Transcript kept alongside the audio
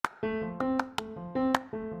Hey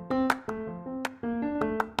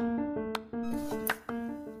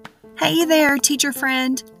there, teacher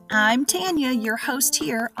friend. I'm Tanya, your host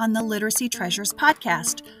here on the Literacy Treasures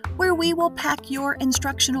podcast, where we will pack your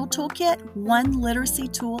instructional toolkit one literacy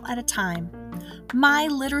tool at a time. My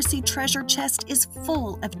literacy treasure chest is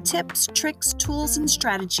full of tips, tricks, tools, and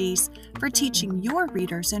strategies for teaching your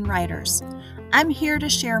readers and writers. I'm here to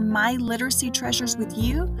share my literacy treasures with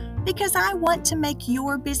you because I want to make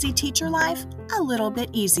your busy teacher life a little bit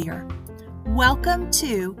easier. Welcome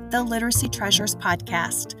to the Literacy Treasures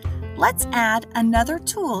podcast. Let's add another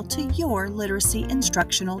tool to your literacy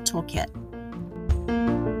instructional toolkit.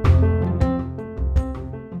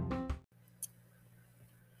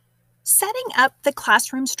 Setting up the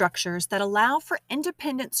classroom structures that allow for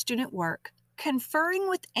independent student work, conferring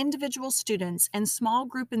with individual students, and small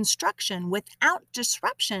group instruction without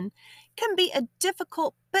disruption can be a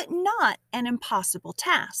difficult but not an impossible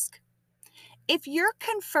task. If you're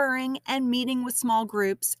conferring and meeting with small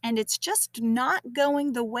groups and it's just not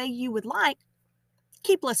going the way you would like,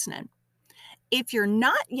 keep listening. If you're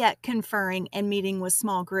not yet conferring and meeting with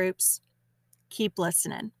small groups, keep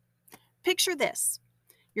listening. Picture this.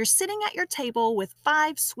 You're sitting at your table with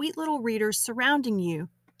 5 sweet little readers surrounding you,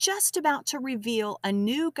 just about to reveal a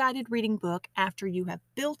new guided reading book after you have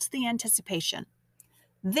built the anticipation.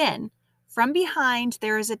 Then, from behind,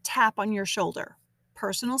 there is a tap on your shoulder.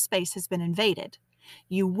 Personal space has been invaded.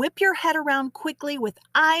 You whip your head around quickly with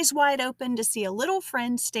eyes wide open to see a little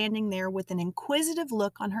friend standing there with an inquisitive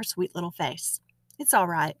look on her sweet little face. It's all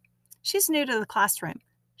right. She's new to the classroom.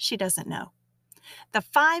 She doesn't know. The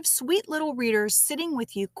 5 sweet little readers sitting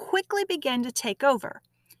with you quickly begin to take over.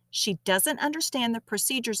 She doesn't understand the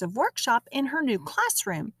procedures of workshop in her new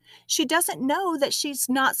classroom. She doesn't know that she's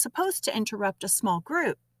not supposed to interrupt a small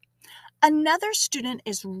group. Another student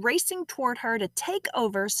is racing toward her to take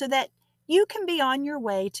over so that you can be on your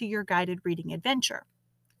way to your guided reading adventure.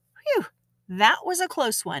 Phew, that was a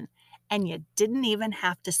close one, and you didn't even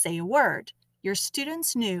have to say a word. Your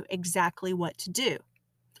students knew exactly what to do.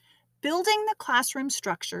 Building the classroom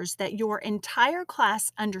structures that your entire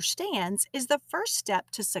class understands is the first step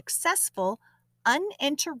to successful,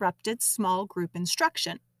 uninterrupted small group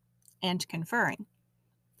instruction and conferring.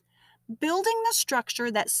 Building the structure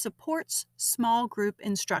that supports small group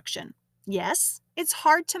instruction. Yes, it's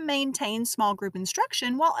hard to maintain small group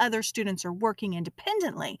instruction while other students are working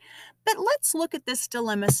independently, but let's look at this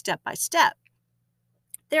dilemma step by step.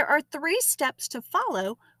 There are 3 steps to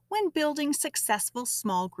follow when building successful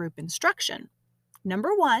small group instruction.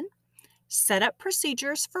 Number 1, set up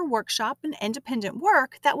procedures for workshop and independent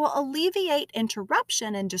work that will alleviate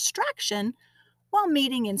interruption and distraction while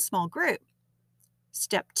meeting in small group.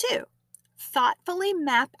 Step 2, thoughtfully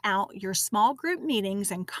map out your small group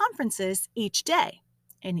meetings and conferences each day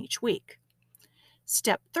and each week.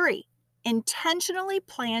 Step 3, intentionally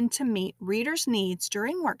plan to meet readers' needs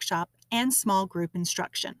during workshop and small group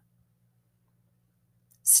instruction.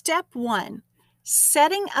 Step 1,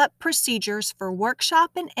 setting up procedures for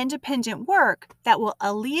workshop and independent work that will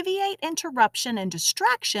alleviate interruption and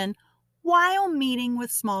distraction while meeting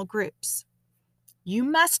with small groups. You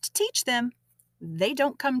must teach them. They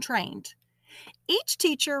don't come trained. Each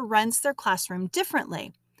teacher runs their classroom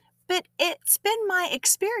differently, but it's been my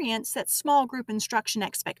experience that small group instruction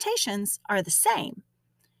expectations are the same.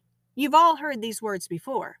 You've all heard these words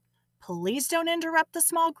before. Please don't interrupt the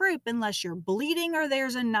small group unless you're bleeding or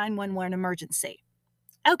there's a 911 emergency.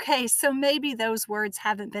 Okay, so maybe those words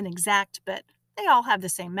haven't been exact, but they all have the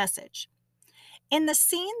same message. In the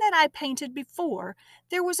scene that I painted before,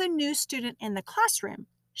 there was a new student in the classroom.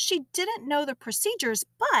 She didn't know the procedures,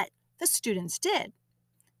 but the students did.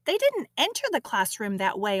 They didn't enter the classroom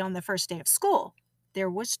that way on the first day of school. There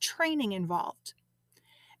was training involved.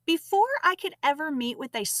 Before I could ever meet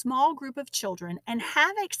with a small group of children and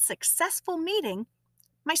have a successful meeting,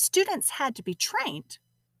 my students had to be trained.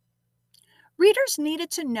 Readers needed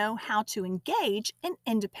to know how to engage in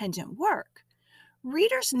independent work.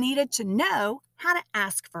 Readers needed to know how to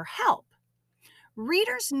ask for help.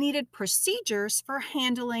 Readers needed procedures for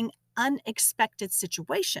handling unexpected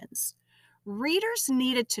situations. Readers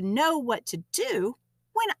needed to know what to do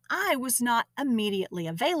when I was not immediately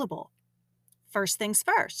available. First things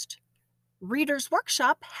first, Reader's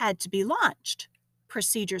Workshop had to be launched.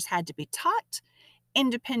 Procedures had to be taught.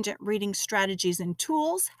 Independent reading strategies and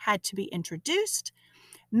tools had to be introduced.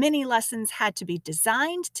 Mini lessons had to be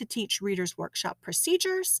designed to teach Reader's Workshop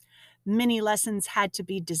procedures. Mini lessons had to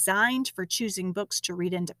be designed for choosing books to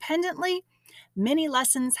read independently. Mini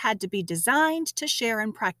lessons had to be designed to share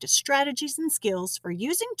and practice strategies and skills for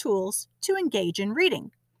using tools to engage in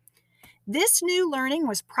reading. This new learning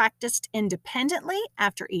was practiced independently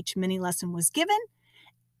after each mini lesson was given,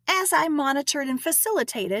 as I monitored and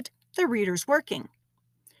facilitated the readers working.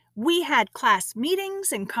 We had class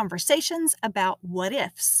meetings and conversations about what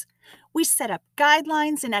ifs. We set up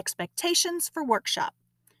guidelines and expectations for workshop.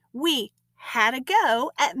 We had a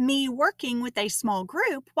go at me working with a small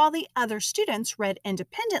group while the other students read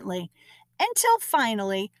independently, until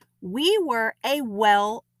finally we were a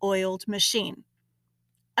well-oiled machine.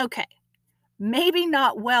 Okay, maybe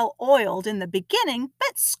not well-oiled in the beginning,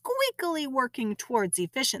 but squeakily working towards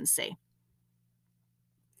efficiency.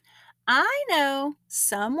 I know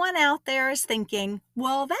someone out there is thinking,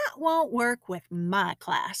 well, that won't work with my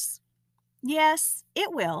class. Yes,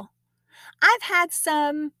 it will. I've had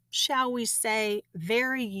some, shall we say,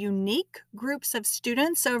 very unique groups of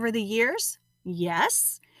students over the years.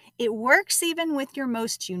 Yes, it works even with your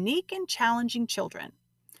most unique and challenging children.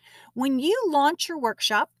 When you launch your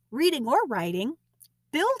workshop, reading or writing,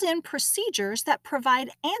 build in procedures that provide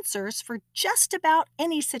answers for just about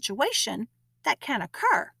any situation that can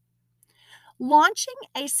occur. Launching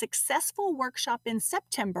a successful workshop in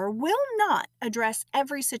September will not address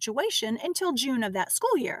every situation until June of that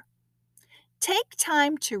school year. Take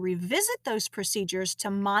time to revisit those procedures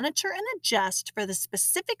to monitor and adjust for the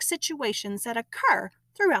specific situations that occur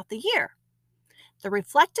throughout the year. The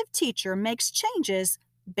reflective teacher makes changes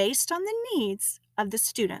based on the needs of the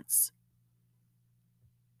students.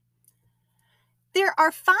 There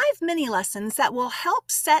are 5 mini lessons that will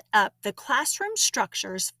help set up the classroom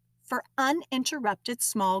structures for uninterrupted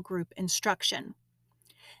small group instruction.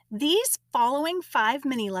 These following 5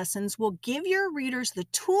 mini lessons will give your readers the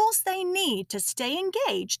tools they need to stay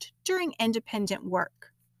engaged during independent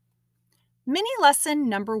work. Mini lesson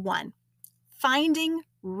number 1, finding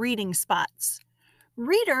reading spots.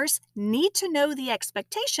 Readers need to know the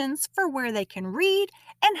expectations for where they can read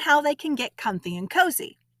and how they can get comfy and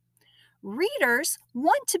cozy. Readers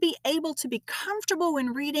want to be able to be comfortable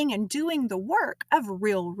when reading and doing the work of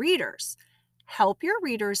real readers. Help your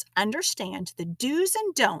readers understand the do's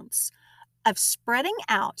and don'ts of spreading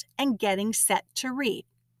out and getting set to read.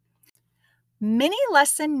 Mini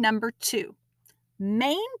lesson number 2,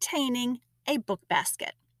 maintaining a book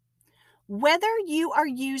basket. Whether you are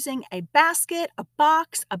using a basket, a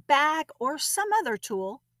box, a bag, or some other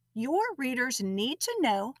tool, your readers need to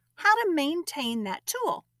know how to maintain that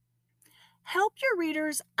tool. Help your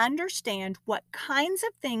readers understand what kinds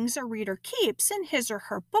of things a reader keeps in his or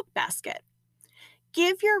her book basket.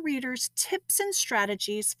 Give your readers tips and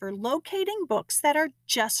strategies for locating books that are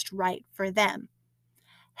just right for them.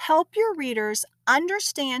 Help your readers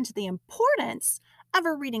understand the importance of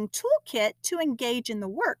a reading toolkit to engage in the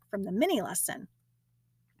work from the mini lesson.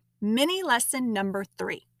 Mini lesson number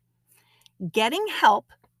 3, getting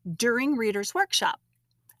help during readers' workshop.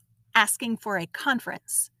 Asking for a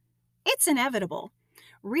conference. It's inevitable.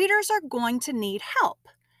 Readers are going to need help,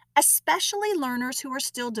 especially learners who are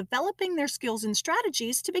still developing their skills and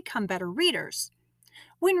strategies to become better readers.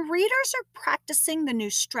 When readers are practicing the new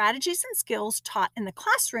strategies and skills taught in the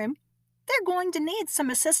classroom, they're going to need some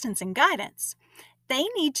assistance and guidance. They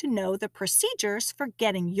need to know the procedures for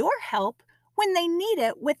getting your help when they need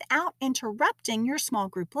it without interrupting your small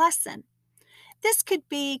group lesson. This could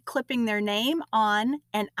be clipping their name on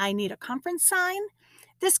an I need a conference sign.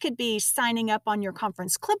 This could be signing up on your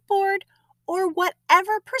conference clipboard, or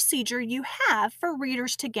whatever procedure you have for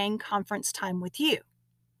readers to gain conference time with you.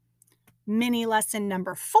 Mini lesson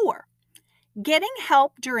number 4, getting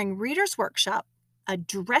help during readers' workshop,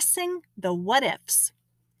 addressing the what ifs.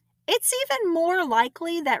 It's even more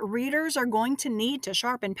likely that readers are going to need to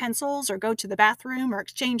sharpen pencils or go to the bathroom or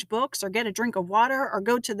exchange books or get a drink of water or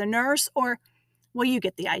go to the nurse or, well, you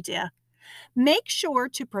get the idea. Make sure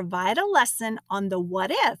to provide a lesson on the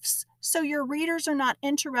what ifs so your readers are not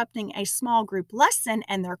interrupting a small group lesson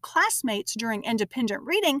and their classmates during independent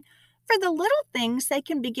reading for the little things they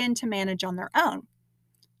can begin to manage on their own.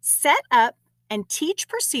 Set up and teach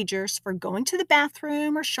procedures for going to the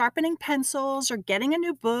bathroom or sharpening pencils or getting a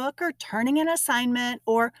new book or turning an assignment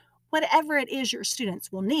or whatever it is your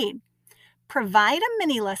students will need. Provide a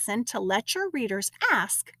mini lesson to let your readers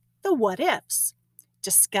ask the what ifs.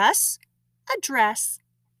 Discuss, address,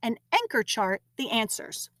 and anchor chart the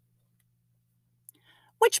answers.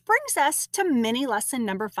 Which brings us to mini lesson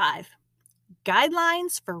number 5,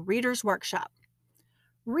 guidelines for readers' workshop.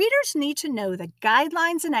 Readers need to know the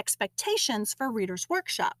guidelines and expectations for readers'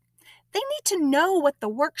 workshop. They need to know what the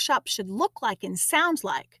workshop should look like and sound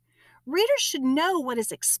like. Readers should know what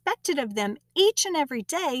is expected of them each and every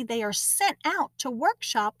day they are sent out to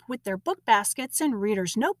workshop with their book baskets and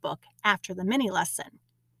reader's notebook after the mini lesson.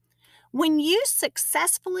 When you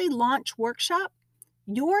successfully launch workshop,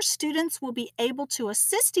 your students will be able to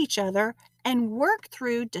assist each other and work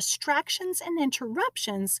through distractions and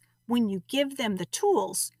interruptions when you give them the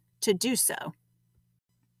tools to do so.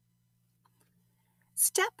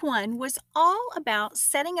 Step 1 was all about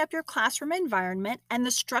setting up your classroom environment and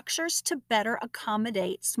the structures to better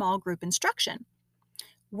accommodate small group instruction.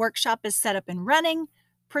 Workshop is set up and running.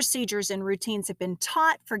 Procedures and routines have been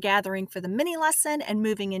taught for gathering for the mini lesson and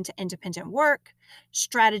moving into independent work.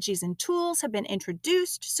 Strategies and tools have been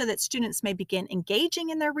introduced so that students may begin engaging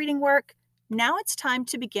in their reading work. Now it's time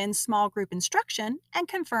to begin small group instruction and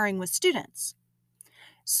conferring with students.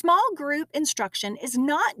 Small group instruction is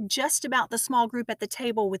not just about the small group at the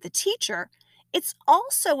table with the teacher, it's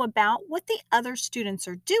also about what the other students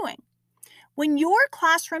are doing. When your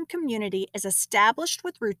classroom community is established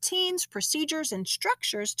with routines, procedures, and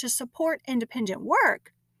structures to support independent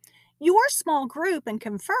work, your small group and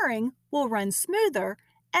conferring will run smoother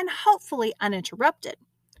and hopefully uninterrupted.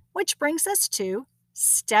 Which brings us to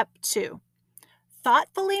step 2.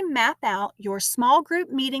 Thoughtfully map out your small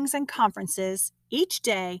group meetings and conferences each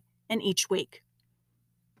day and each week.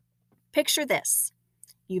 Picture this.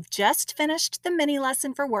 You've just finished the mini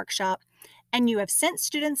lesson for workshop and you have sent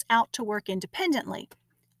students out to work independently.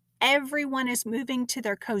 Everyone is moving to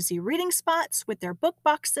their cozy reading spots with their book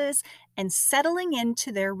boxes and settling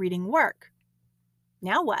into their reading work.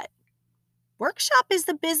 Now what? Workshop is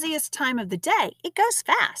the busiest time of the day. It goes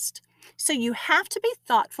fast. So you have to be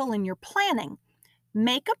thoughtful in your planning.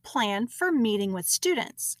 Make a plan for meeting with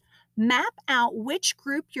students. Map out which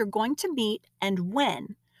group you're going to meet and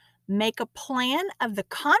when. Make a plan of the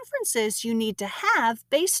conferences you need to have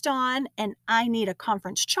based on an I need a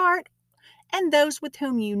conference chart and those with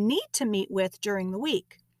whom you need to meet with during the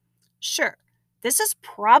week. Sure, this is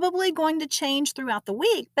probably going to change throughout the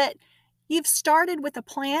week, but you've started with a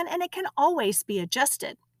plan and it can always be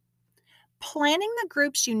adjusted. Planning the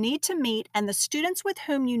groups you need to meet and the students with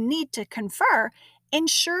whom you need to confer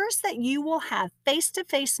ensures that you will have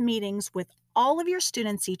face-to-face meetings with all of your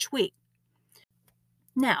students each week.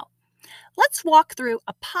 Now, let's walk through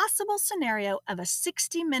a possible scenario of a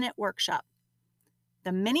 60-minute workshop.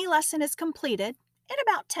 The mini lesson is completed in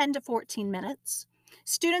about 10 to 14 minutes.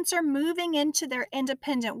 Students are moving into their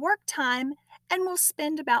independent work time and will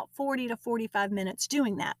spend about 40 to 45 minutes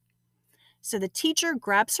doing that. So the teacher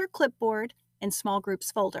grabs her clipboard and small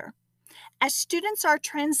groups folder. As students are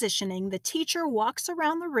transitioning, the teacher walks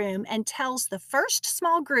around the room and tells the first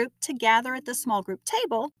small group to gather at the small group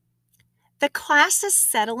table. The class is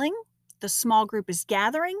settling, the small group is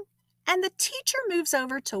gathering, and the teacher moves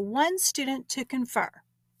over to one student to confer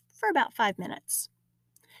for about 5 minutes.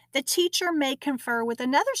 The teacher may confer with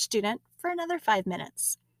another student for another 5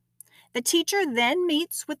 minutes. The teacher then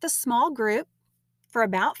meets with the small group for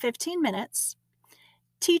about 15 minutes.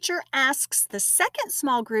 Teacher asks the second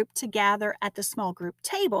small group to gather at the small group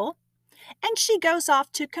table, and she goes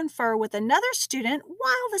off to confer with another student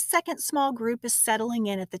while the second small group is settling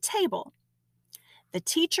in at the table. The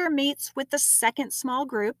teacher meets with the second small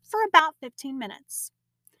group for about 15 minutes.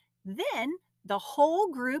 Then the whole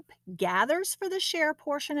group gathers for the share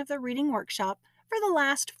portion of the reading workshop for the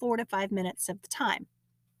last 4 to 5 minutes of the time.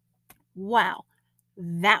 Wow,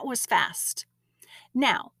 that was fast.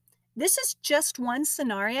 Now, this is just one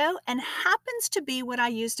scenario and happens to be what I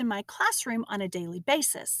used in my classroom on a daily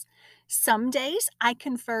basis. Some days I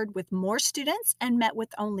conferred with more students and met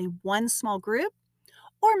with only one small group,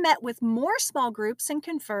 or met with more small groups and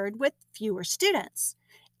conferred with fewer students.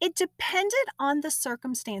 It depended on the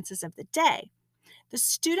circumstances of the day, the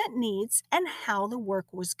student needs, and how the work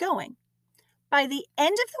was going. By the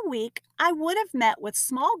end of the week, I would have met with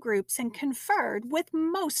small groups and conferred with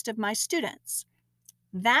most of my students.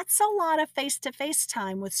 That's a lot of face-to-face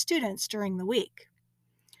time with students during the week.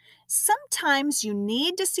 Sometimes you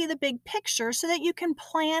need to see the big picture so that you can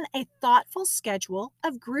plan a thoughtful schedule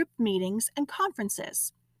of group meetings and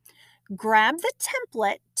conferences. Grab the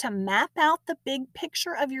template to map out the big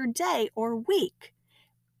picture of your day or week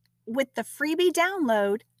with the freebie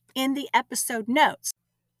download in the episode notes.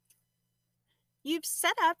 You've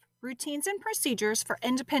set up routines and procedures for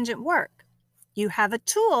independent work. You have a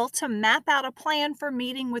tool to map out a plan for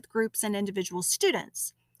meeting with groups and individual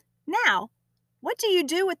students. Now, what do you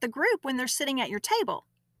do with the group when they're sitting at your table?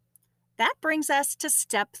 That brings us to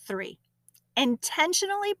step 3.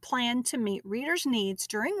 Intentionally plan to meet readers' needs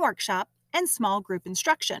during workshop and small group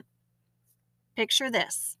instruction. Picture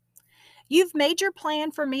this. You've made your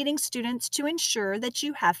plan for meeting students to ensure that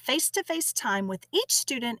you have face-to-face time with each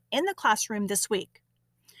student in the classroom this week.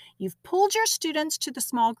 You've pulled your students to the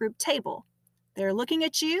small group table. They're looking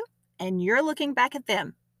at you, and you're looking back at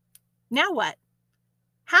them. Now what?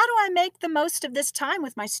 How do I make the most of this time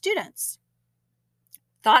with my students?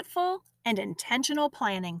 Thoughtful and intentional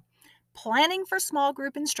planning. Planning for small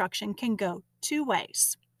group instruction can go two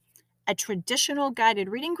ways: a traditional guided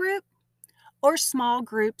reading group or small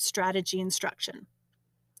group strategy instruction.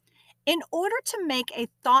 In order to make a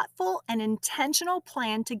thoughtful and intentional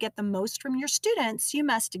plan to get the most from your students, you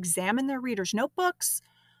must examine their readers' notebooks,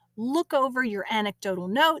 look over your anecdotal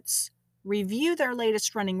notes, review their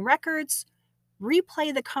latest running records,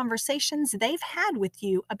 replay the conversations they've had with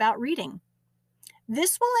you about reading.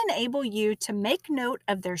 This will enable you to make note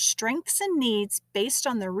of their strengths and needs based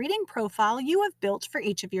on the reading profile you have built for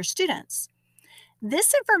each of your students.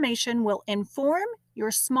 This information will inform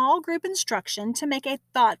your small group instruction to make a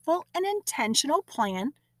thoughtful and intentional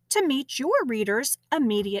plan to meet your readers'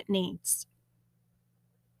 immediate needs.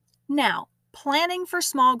 Now, planning for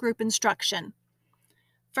small group instruction.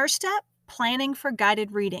 First step, planning for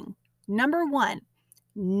guided reading. Number 1,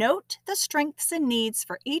 note the strengths and needs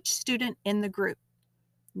for each student in the group.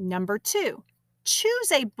 Number 2,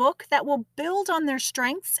 choose a book that will build on their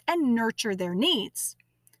strengths and nurture their needs.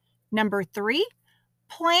 Number 3,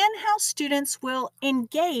 plan how students will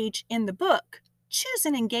engage in the book. Choose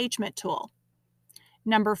an engagement tool.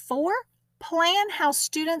 Number 4, plan how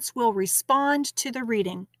students will respond to the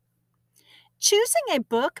reading. Choosing a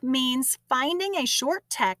book means finding a short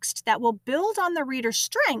text that will build on the reader's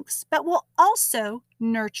strengths but will also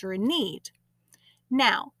nurture a need.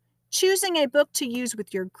 Now, choosing a book to use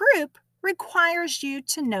with your group requires you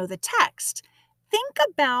to know the text. Think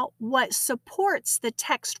about what supports the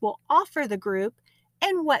text will offer the group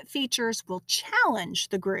and what features will challenge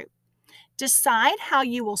the group. Decide how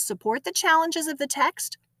you will support the challenges of the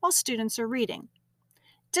text while students are reading.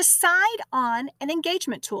 Decide on an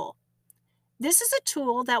engagement tool. This is a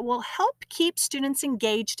tool that will help keep students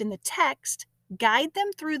engaged in the text, guide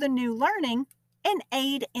them through the new learning, and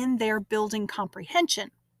aid in their building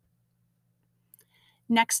comprehension.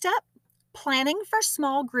 Next up, planning for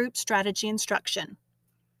small group strategy instruction.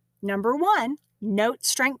 Number 1, note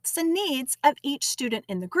strengths and needs of each student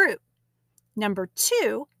in the group. Number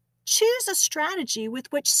 2, choose a strategy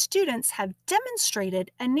with which students have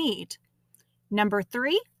demonstrated a need. Number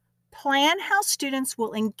 3, plan how students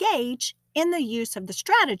will engage in the use of the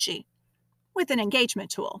strategy with an engagement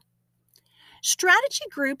tool. Strategy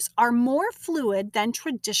groups are more fluid than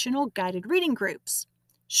traditional guided reading groups.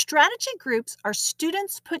 Strategy groups are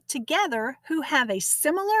students put together who have a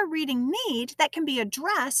similar reading need that can be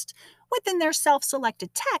addressed within their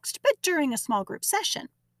self-selected text, but during a small group session.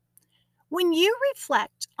 When you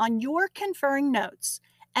reflect on your conferring notes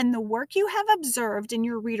and the work you have observed in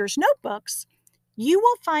your readers' notebooks, you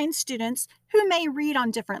will find students who may read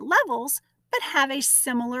on different levels but have a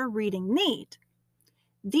similar reading need.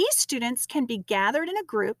 These students can be gathered in a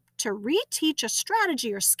group to reteach a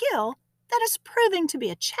strategy or skill that is proving to be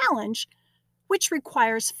a challenge, which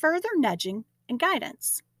requires further nudging and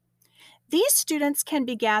guidance. These students can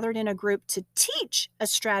be gathered in a group to teach a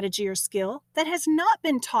strategy or skill that has not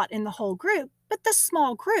been taught in the whole group, but the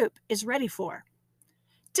small group is ready for.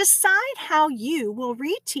 Decide how you will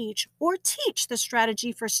reteach or teach the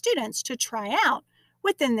strategy for students to try out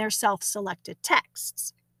within their self-selected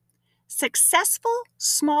texts. Successful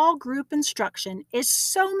small group instruction is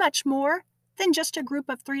so much more than just a group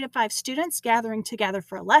of 3 to 5 students gathering together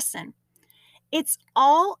for a lesson. It's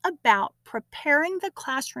all about preparing the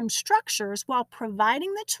classroom structures while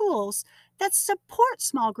providing the tools that support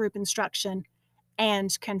small group instruction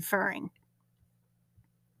and conferring.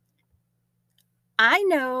 I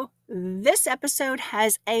know this episode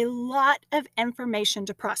has a lot of information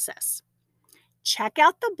to process. Check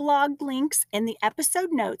out the blog links in the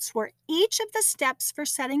episode notes where each of the steps for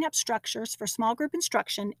setting up structures for small group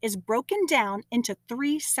instruction is broken down into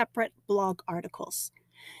 3 separate blog articles.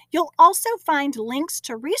 You'll also find links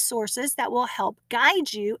to resources that will help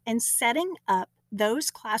guide you in setting up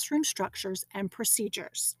those classroom structures and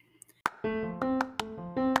procedures.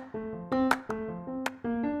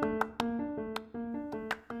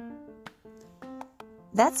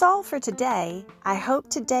 That's all for today. I hope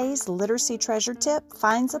today's Literacy Treasure Tip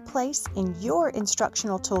finds a place in your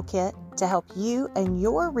instructional toolkit to help you and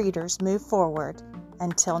your readers move forward.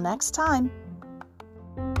 Until next time.